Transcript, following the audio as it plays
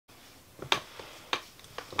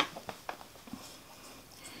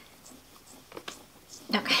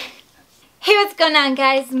going on,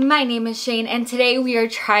 guys? My name is Shane and today we are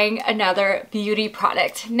trying another beauty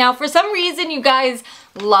product. Now for some reason you guys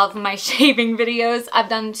love my shaving videos. I've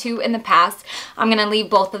done two in the past. I'm gonna leave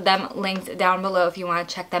both of them linked down below if you want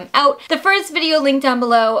to check them out. The first video linked down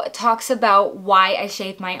below talks about why I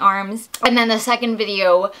shave my arms, and then the second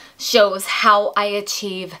video shows how I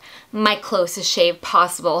achieve my closest shave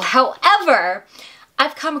possible. However,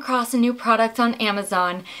 I've come across a new product on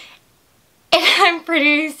Amazon and I'm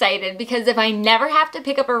pretty excited because if I never have to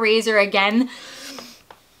pick up a razor again,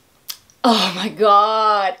 oh my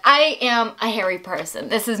god, I am a hairy person.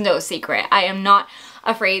 This is no secret. I am not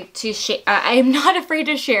afraid to share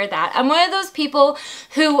that. I'm one of those people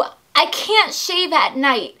who I can't shave at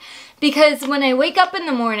night because when I wake up in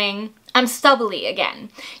the morning, I'm stubbly again.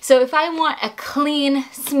 So if I want a clean,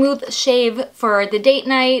 smooth shave for the date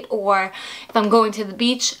night or if I'm going to the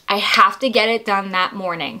beach, I have to get it done that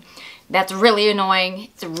morning. That's really annoying,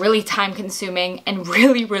 it's really time consuming, and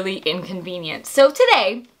really, really inconvenient. So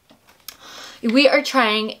today, we are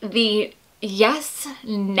trying the Yes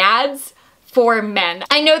Nads for Men.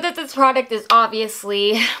 I know that this product is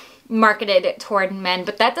obviously marketed toward men,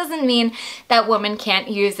 but that doesn't mean that women can't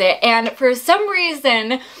use it. And for some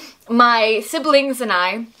reason, my siblings and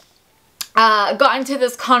I got into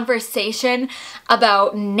this conversation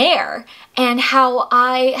about Nair and how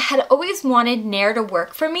I had always wanted Nair to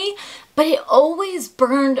work for me, but it always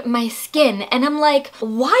burned my skin. And I'm like,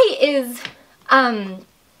 why is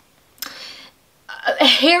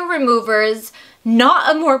hair removers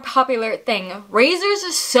not a more popular thing? Razors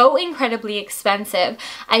are so incredibly expensive.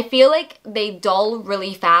 I feel like they dull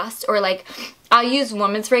really fast, or like I use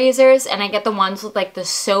women's razors and I get the ones with like the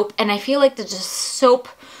soap, and I feel like the just soap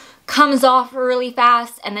comes off really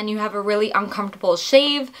fast and then you have a really uncomfortable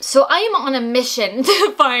shave. So I am on a mission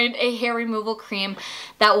to find a hair removal cream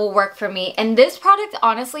that will work for me. And this product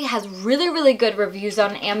honestly has really, really good reviews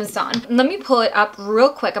on Amazon. Let me pull it up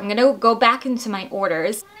real quick. I'm gonna go back into my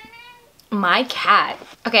orders. My cat.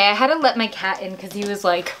 Okay, I had to let my cat in because he was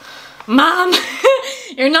like, Mom,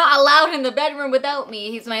 you're not allowed in the bedroom without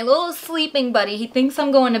me. He's my little sleeping buddy. He thinks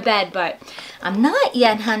I'm going to bed, but I'm not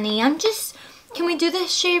yet, honey. I'm just... Can we do the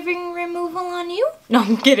shaving removal on you? No,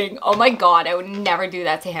 I'm kidding. Oh my god, I would never do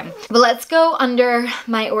that to him. But let's go under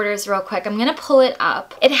my orders real quick. I'm gonna pull it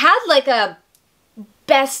up. It had like a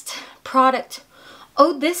best product.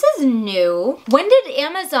 Oh, this is new. When did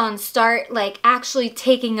Amazon start like actually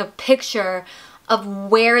taking a picture of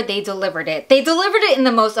where they delivered it? They delivered it in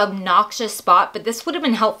the most obnoxious spot, but this would have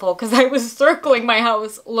been helpful because I was circling my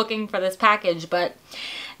house looking for this package, but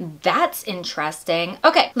that's interesting.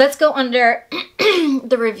 Okay, let's go under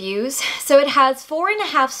the reviews. So it has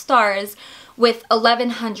 4.5 stars with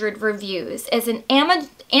 1,100 reviews. It's an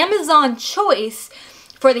Amazon choice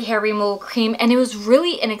for the hair removal cream, and it was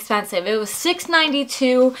really inexpensive. It was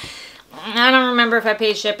 $6.92. I don't remember if I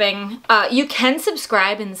paid shipping. You can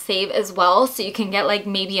subscribe and save as well, so you can get like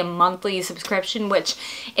maybe a monthly subscription, which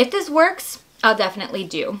if this works, I'll definitely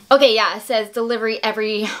do. Okay, yeah, it says delivery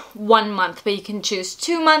every 1 month, but you can choose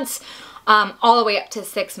 2 months, all the way up to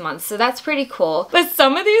 6 months. So that's pretty cool. But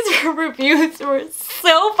some of these reviews were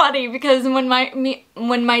so funny because when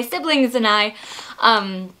my siblings and I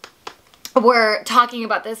were talking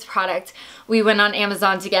about this product, we went on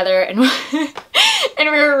Amazon together and and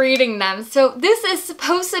we were reading them. So this is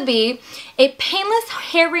supposed to be a painless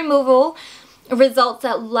hair removal, results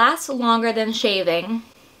that last longer than shaving.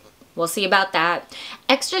 We'll see about that.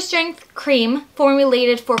 Extra strength cream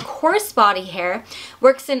formulated for coarse body hair.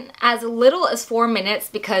 Works in as little as 4 minutes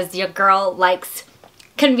because your girl likes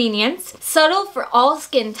convenience. Subtle for all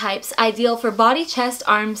skin types. Ideal for body, chest,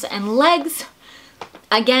 arms, and legs.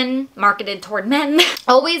 Again, marketed toward men.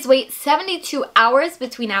 Always wait 72 hours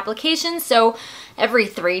between applications, so every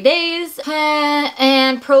 3 days.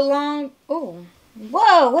 And prolonged... Oh,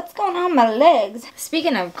 whoa, what's going on with my legs?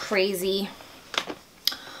 Speaking of crazy...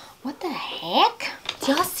 What the heck?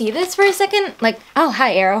 Do y'all see this for a second? Like, oh,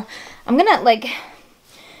 hi, Arrow. I'm gonna, like,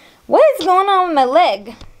 what is going on with my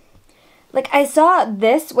leg? Like, I saw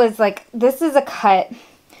this was, like, this is a cut,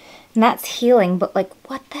 and that's healing, but, like,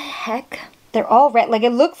 what the heck? They're all red. Like,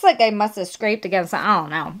 it looks like I must have scraped against, I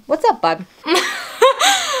don't know. What's up, bud?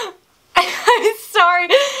 I'm sorry.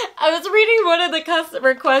 I was reading one of the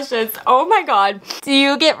customer questions. Oh my god. Do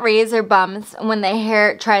you get razor bumps when the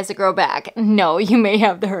hair tries to grow back? No, you may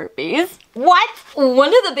have the herpes. What? One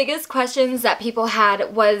of the biggest questions that people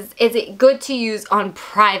had was, is it good to use on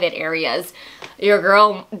private areas? Your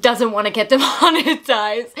girl doesn't want to get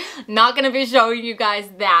demonetized. Not gonna be showing you guys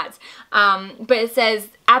that. But it says,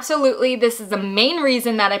 absolutely, this is the main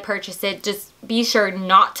reason that I purchased it. Just be sure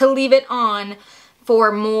not to leave it on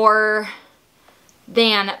for more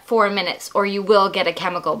than 4 minutes or you will get a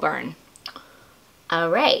chemical burn. All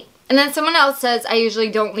right. And then someone else says I usually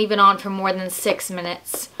don't leave it on for more than 6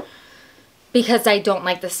 minutes because I don't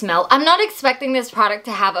like the smell. I'm not expecting this product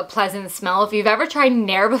to have a pleasant smell. If you've ever tried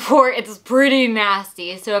Nair before, it's pretty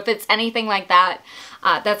nasty. So if it's anything like that,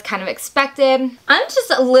 that's kind of expected. I'm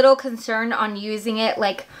just a little concerned on using it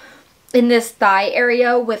like in this thigh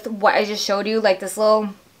area with what I just showed you, like this little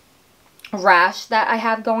rash that I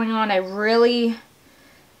have going on.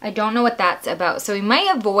 I don't know what that's about. So we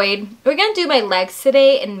might avoid, we're gonna do my legs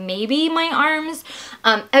today and maybe my arms.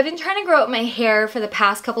 I've been trying to grow out my hair for the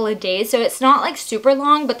past couple of days, so it's not like super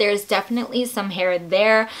long, but there's definitely some hair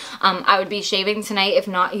there. I would be shaving tonight if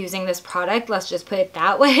not using this product, let's just put it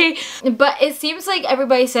that way. But it seems like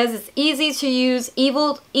everybody says it's easy to use,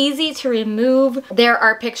 easy to remove. There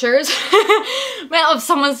are pictures well, of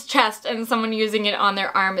someone's chest and someone using it on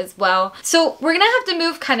their arm as well. So we're gonna have to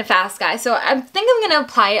move kind of fast, guys. So I think I'm gonna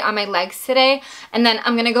apply it on my legs today, and then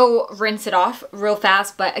I'm gonna go rinse it off real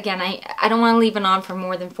fast. But again, I don't want to leave it on for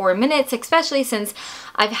more than 4 minutes, especially since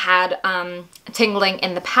I've had tingling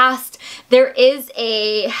in the past. There is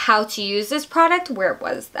a how to use this product. Where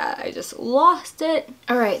was that? I just lost it.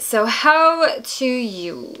 All right, so how to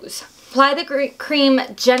use. Apply the cream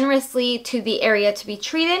generously to the area to be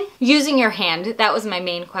treated using your hand. That was my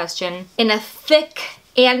main question. In a thick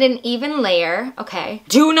and an even layer, okay.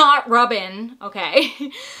 Do not rub in, okay.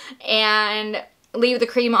 And leave the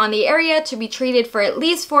cream on the area to be treated for at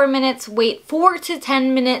least 4 minutes. Wait 4 to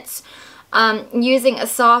 10 minutes. Using a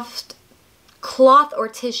soft cloth or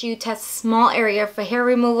tissue, test small area for hair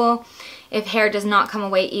removal. If hair does not come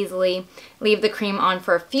away easily, leave the cream on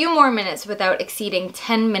for a few more minutes without exceeding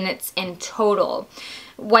 10 minutes in total.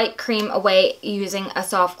 Wipe cream away using a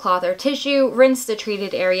soft cloth or tissue. Rinse the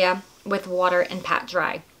treated area with water and pat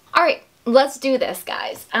dry. All right, let's do this,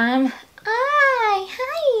 guys. Hi,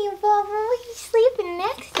 Bubba, he's sleeping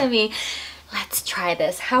next to me. Let's try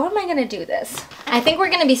this. How am I gonna do this? I think we're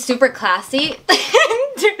gonna be super classy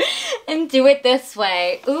and do it this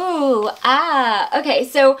way. Ooh, okay,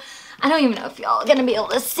 so I don't even know if y'all are gonna be able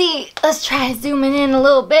to see. Let's try zooming in a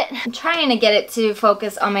little bit. I'm trying to get it to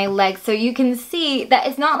focus on my legs so you can see that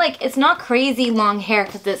it's not crazy long hair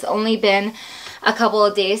because it's only been a couple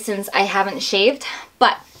of days since I haven't shaved,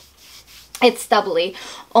 but it's stubbly.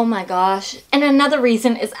 Oh my gosh. And another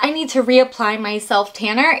reason is I need to reapply my self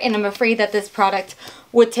tanner, and I'm afraid that this product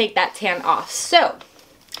would take that tan off. So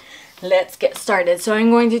let's get started. So I'm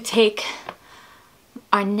going to take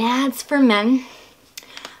our Nads for Men.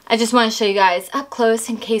 I just want to show you guys up close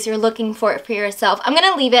in case you're looking for it for yourself. I'm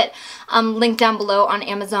going to leave it linked down below on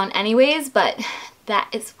Amazon anyways, but that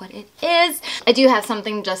is what it is. I do have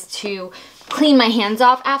something just to clean my hands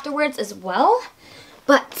off afterwards as well.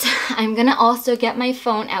 But I'm gonna also get my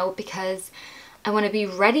phone out because I want to be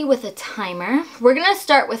ready with a timer. We're gonna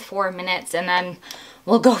start with 4 minutes and then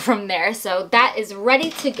we'll go from there. So that is ready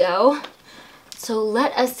to go. So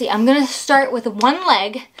let us see. I'm gonna start with one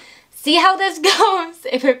leg, see how this goes.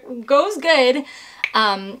 If it goes good,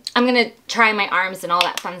 I'm gonna try my arms and all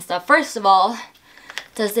that fun stuff. First of all,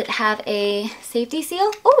 does it have a safety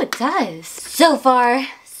seal? Oh, it does. So far,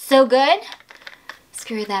 so good.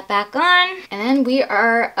 Screw that back on, and then we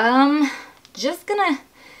are just gonna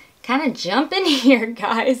kind of jump in here,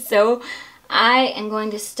 guys. So I am going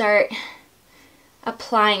to start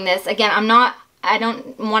applying this. Again, I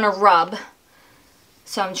don't want to rub,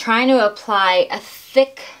 so I'm trying to apply a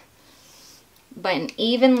thick but an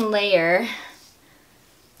even layer.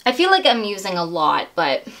 I feel like I'm using a lot,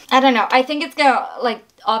 but I don't know. I think it's gonna like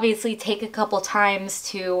obviously take a couple times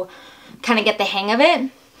to kind of get the hang of it.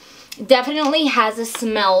 Definitely has a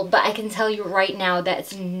smell, but I can tell you right now that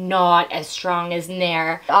it's not as strong as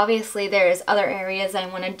Nair. Obviously, there's other areas I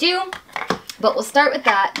want to do, but we'll start with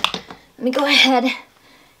that. Let me go ahead,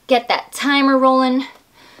 get that timer rolling.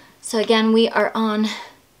 So again, we are on a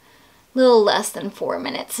little less than 4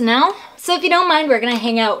 minutes now. So if you don't mind, we're going to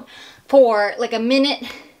hang out for like a minute.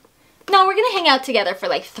 No, we're going to hang out together for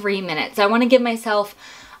like 3 minutes. I want to give myself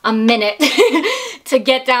a minute to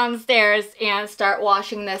get downstairs and start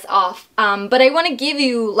washing this off. But I want to give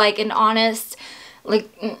you like an honest, like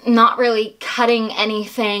not really cutting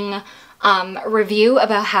anything review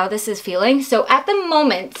about how this is feeling. So at the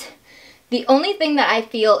moment, the only thing that I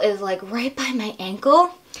feel is like right by my ankle.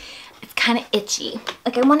 It's kind of itchy.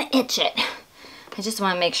 Like I want to itch it. I just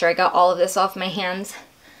want to make sure I got all of this off my hands.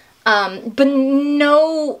 But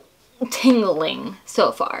no tingling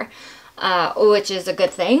so far. Which is a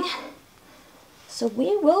good thing. So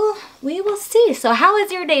we will see. So how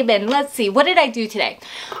has your day been? Let's see. What did I do today?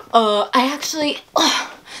 I actually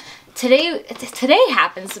today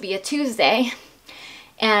happens to be a Tuesday,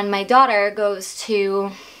 and my daughter goes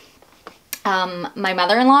to my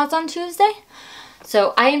mother-in-law's on Tuesday.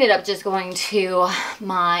 So I ended up just going to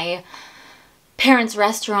my parents'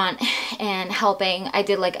 restaurant and helping. I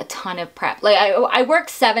did like a ton of prep. Like I worked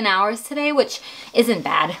 7 hours today, which isn't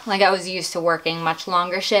bad. Like I was used to working much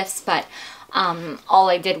longer shifts, but all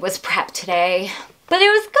I did was prep today. But it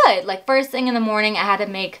was good. Like first thing in the morning, I had to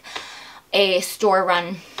make a store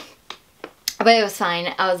run, but it was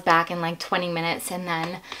fine. I was back in like 20 minutes, and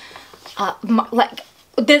then like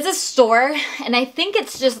there's a store, and I think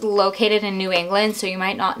it's just located in New England, so you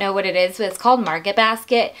might not know what it is, but it's called Market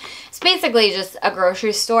Basket. It's basically just a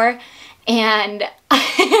grocery store, and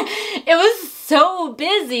it was so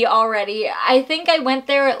busy already. I think I went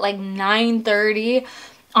there at like 9:30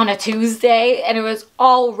 on a Tuesday, and it was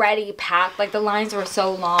already packed. Like the lines were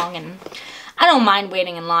so long, and I don't mind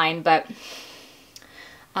waiting in line, but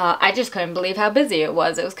I just couldn't believe how busy it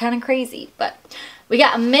was. It was kind of crazy, but we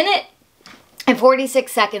got 1 minute and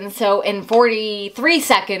 46 seconds, so in 43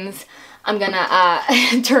 seconds, I'm gonna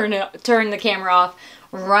turn the camera off,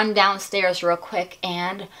 run downstairs real quick,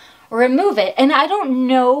 and remove it. And I don't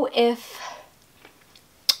know if...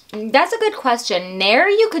 That's a good question. Nair,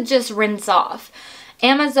 you could just rinse off.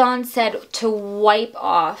 Amazon said to wipe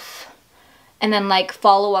off and then like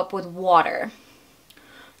follow up with water.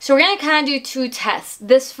 So we're gonna kind of do 2 tests.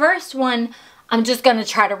 This first one, I'm just gonna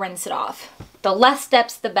try to rinse it off. The less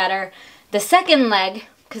steps, the better. The second leg,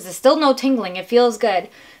 because there's still no tingling, it feels good.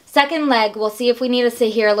 Second leg, we'll see if we need to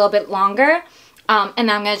sit here a little bit longer. And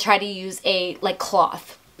I'm going to try to use a like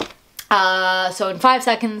cloth. So in 5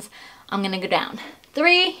 seconds, I'm going to go down.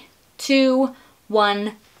 3, 2, 1,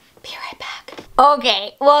 be right back.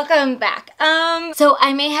 Okay, welcome back. So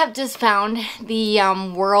I may have just found the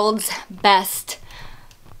world's best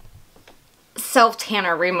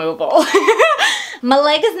self-tanner removal. My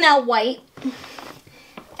leg is now white.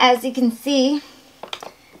 As you can see,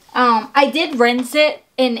 I did rinse it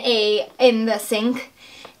in the sink,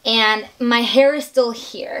 and my hair is still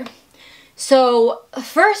here. So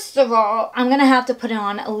first of all, I'm gonna have to put it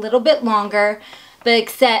on a little bit longer,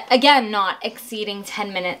 but again, not exceeding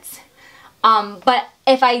 10 minutes. But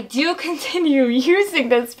if I do continue using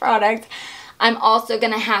this product, I'm also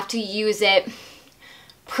gonna have to use it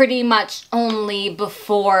pretty much only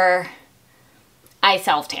before I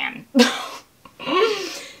self-tan.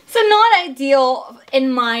 So not ideal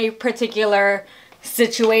in my particular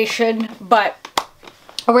situation, but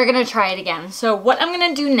we're gonna try it again. So what I'm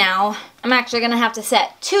gonna do now, I'm actually gonna have to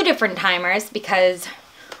set 2 different timers because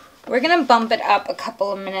we're gonna bump it up a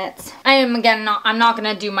couple of minutes. I'm not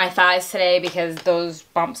gonna do my thighs today because those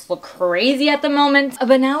bumps look crazy at the moment.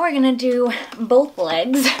 But now we're gonna do both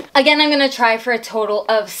legs. Again, I'm gonna try for a total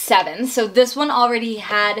of 7. So this one already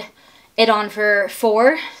had it on for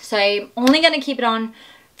 4. So I'm only gonna keep it on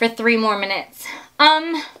for 3 more minutes.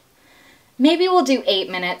 Maybe we'll do 8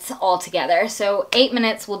 minutes altogether. So 8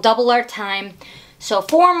 minutes, we'll double our time. So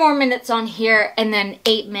 4 more minutes on here and then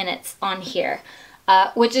 8 minutes on here,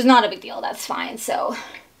 which is not a big deal, that's fine. So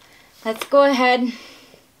let's go ahead,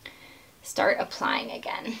 start applying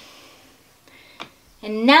again.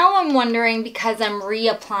 And now I'm wondering, because I'm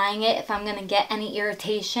reapplying it, if I'm gonna get any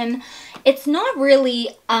irritation. It's not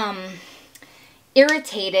really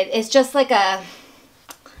irritated, it's just like a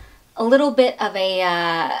little bit of a,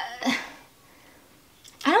 I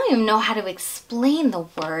don't even know how to explain the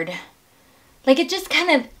word. Like it just kind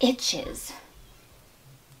of itches.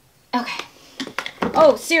 Okay.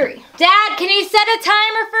 Oh, Siri. Dad, can you set a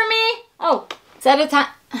timer for me? Oh, set a time.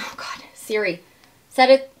 Oh God, Siri. Set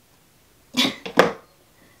a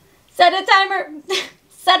timer.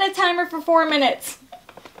 Set a timer for 4 minutes.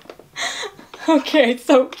 Okay,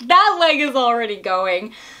 so that leg is already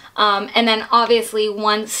going. And then obviously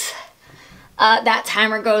once that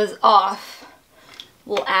timer goes off,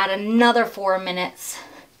 we'll add another 4 minutes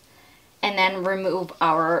and then remove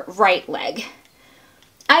our right leg.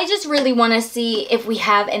 I just really want to see if we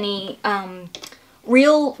have any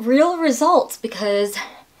real results, because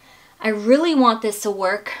I really want this to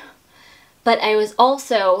work, but I was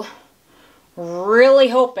also really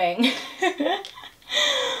hoping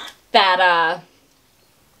that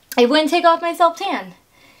it wouldn't take off my self-tan.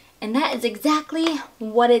 And that is exactly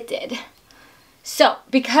what it did. So,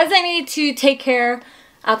 because I need to take care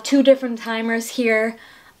of 2 different timers here,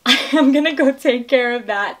 I'm gonna go take care of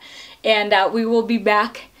that. And we will be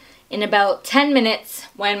back in about 10 minutes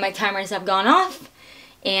when my timers have gone off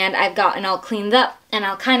and I've gotten all cleaned up. And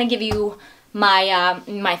I'll kind of give you my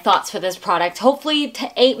my thoughts for this product. Hopefully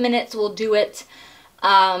 8 minutes will do it.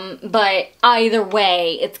 But either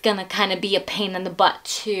way, it's gonna kind of be a pain in the butt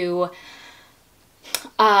to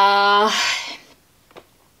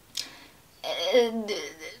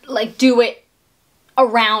like do it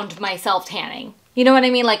around my self-tanning. You know what I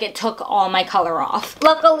mean? Like it took all my color off.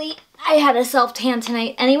 Luckily, I had a self-tan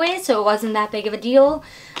tonight anyway, so it wasn't that big of a deal.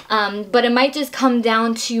 But it might just come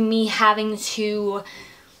down to me having to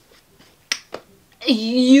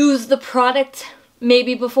use the product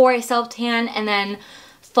maybe before I self-tan and then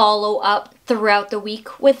follow up throughout the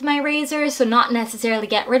week with my razor. So not necessarily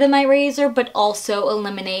get rid of my razor, but also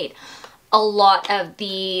eliminate a lot of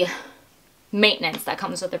the maintenance that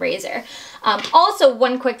comes with the razor. Also,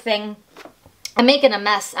 one quick thing, I'm making a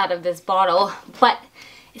mess out of this bottle, but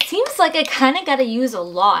it seems like I kind of got to use a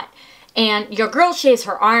lot. And your girl shaves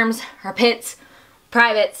her arms, her pits,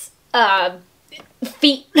 privates,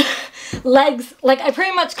 feet, legs. Like I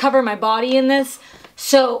pretty much cover my body in this.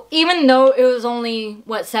 So even though it was only,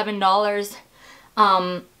 what, $7,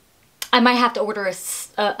 I might have to order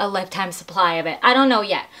a lifetime supply of it. I don't know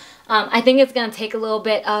yet. I think it's going to take a little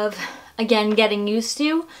bit of, again, getting used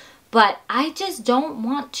to. But I just don't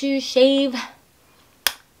want to shave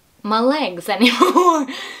my legs anymore.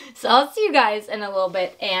 So I'll see you guys in a little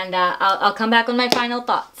bit, and I'll come back with my final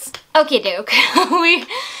thoughts. Okay, doke.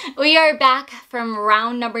 we are back from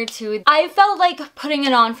round number 2. I felt like putting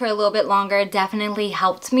it on for a little bit longer definitely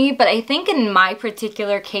helped me, but I think in my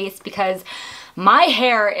particular case, because my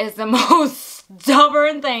hair is the most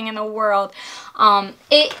stubborn thing in the world,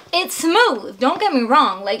 it's smooth. Don't get me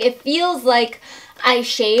wrong. Like it feels like I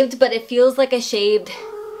shaved, but it feels like I shaved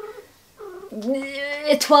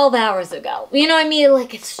 12 hours ago. You know what I mean?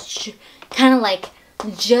 Like it's kind of like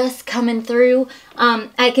just coming through.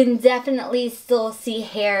 I can definitely still see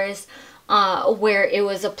hairs where it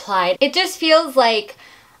was applied. It just feels like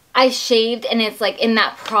I shaved and it's like in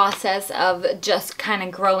that process of just kind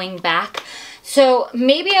of growing back. So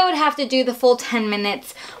maybe I would have to do the full 10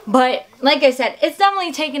 minutes, but like I said, it's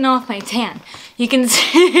definitely taken off my tan. You can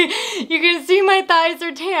see my thighs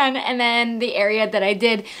are tan, and then the area that I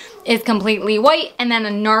did is completely white, and then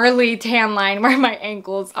a gnarly tan line where my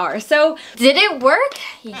ankles are. So did it work?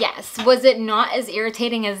 Yes. Was it not as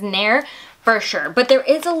irritating as Nair? For sure. But there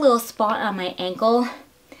is a little spot on my ankle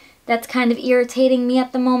that's kind of irritating me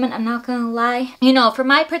at the moment, I'm not gonna lie. You know, for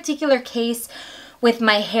my particular case, with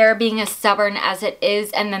my hair being as stubborn as it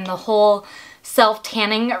is, and then the whole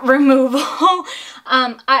self-tanning removal,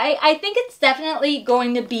 I think it's definitely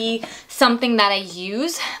going to be something that I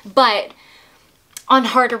use, but on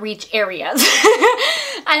hard to reach areas.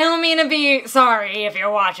 I don't mean to be sorry if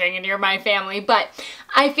you're watching and you're my family, but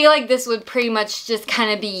I feel like this would pretty much just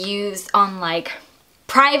kind of be used on like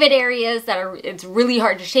private areas that are, it's really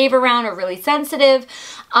hard to shave around or really sensitive.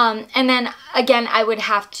 And then again, I would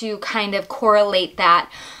have to kind of correlate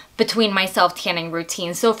that between my self-tanning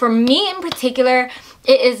routine. So for me in particular,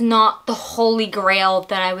 it is not the holy grail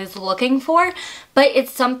that I was looking for, but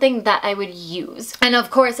it's something that I would use. And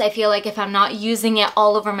of course, I feel like if I'm not using it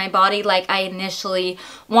all over my body like I initially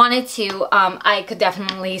wanted to, I could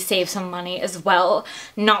definitely save some money as well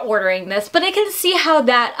not ordering this. But I can see how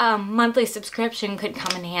that monthly subscription could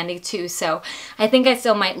come in handy too. So I think I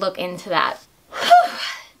still might look into that.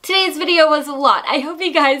 Today's video was a lot. I hope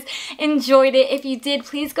you guys enjoyed it. If you did,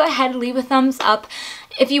 please go ahead and leave a thumbs up.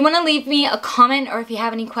 If you want to leave me a comment or if you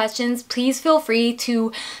have any questions, please feel free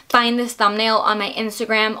to find this thumbnail on my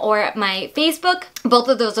Instagram or my Facebook. Both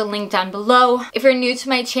of those are linked down below. If you're new to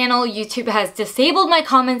my channel, YouTube has disabled my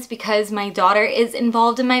comments because my daughter is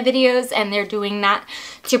involved in my videos and they're doing that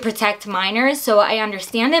to protect minors. So I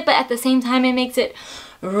understand it, but at the same time, it makes it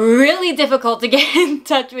really difficult to get in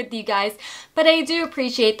touch with you guys. But I do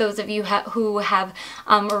appreciate those of you who have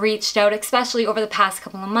reached out, especially over the past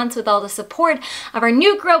couple of months with all the support of our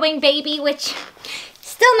new growing baby, which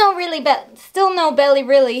still no belly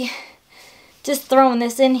really. Just throwing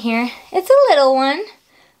this in here. It's a little one,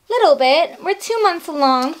 little bit. We're 2 months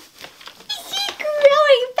along.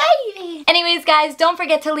 Growing baby. Anyways, guys, don't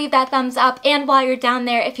forget to leave that thumbs up, and while you're down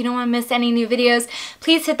there, if you don't want to miss any new videos,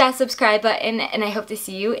 please hit that subscribe button, and I hope to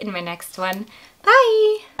see you in my next one.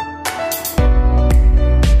 Bye!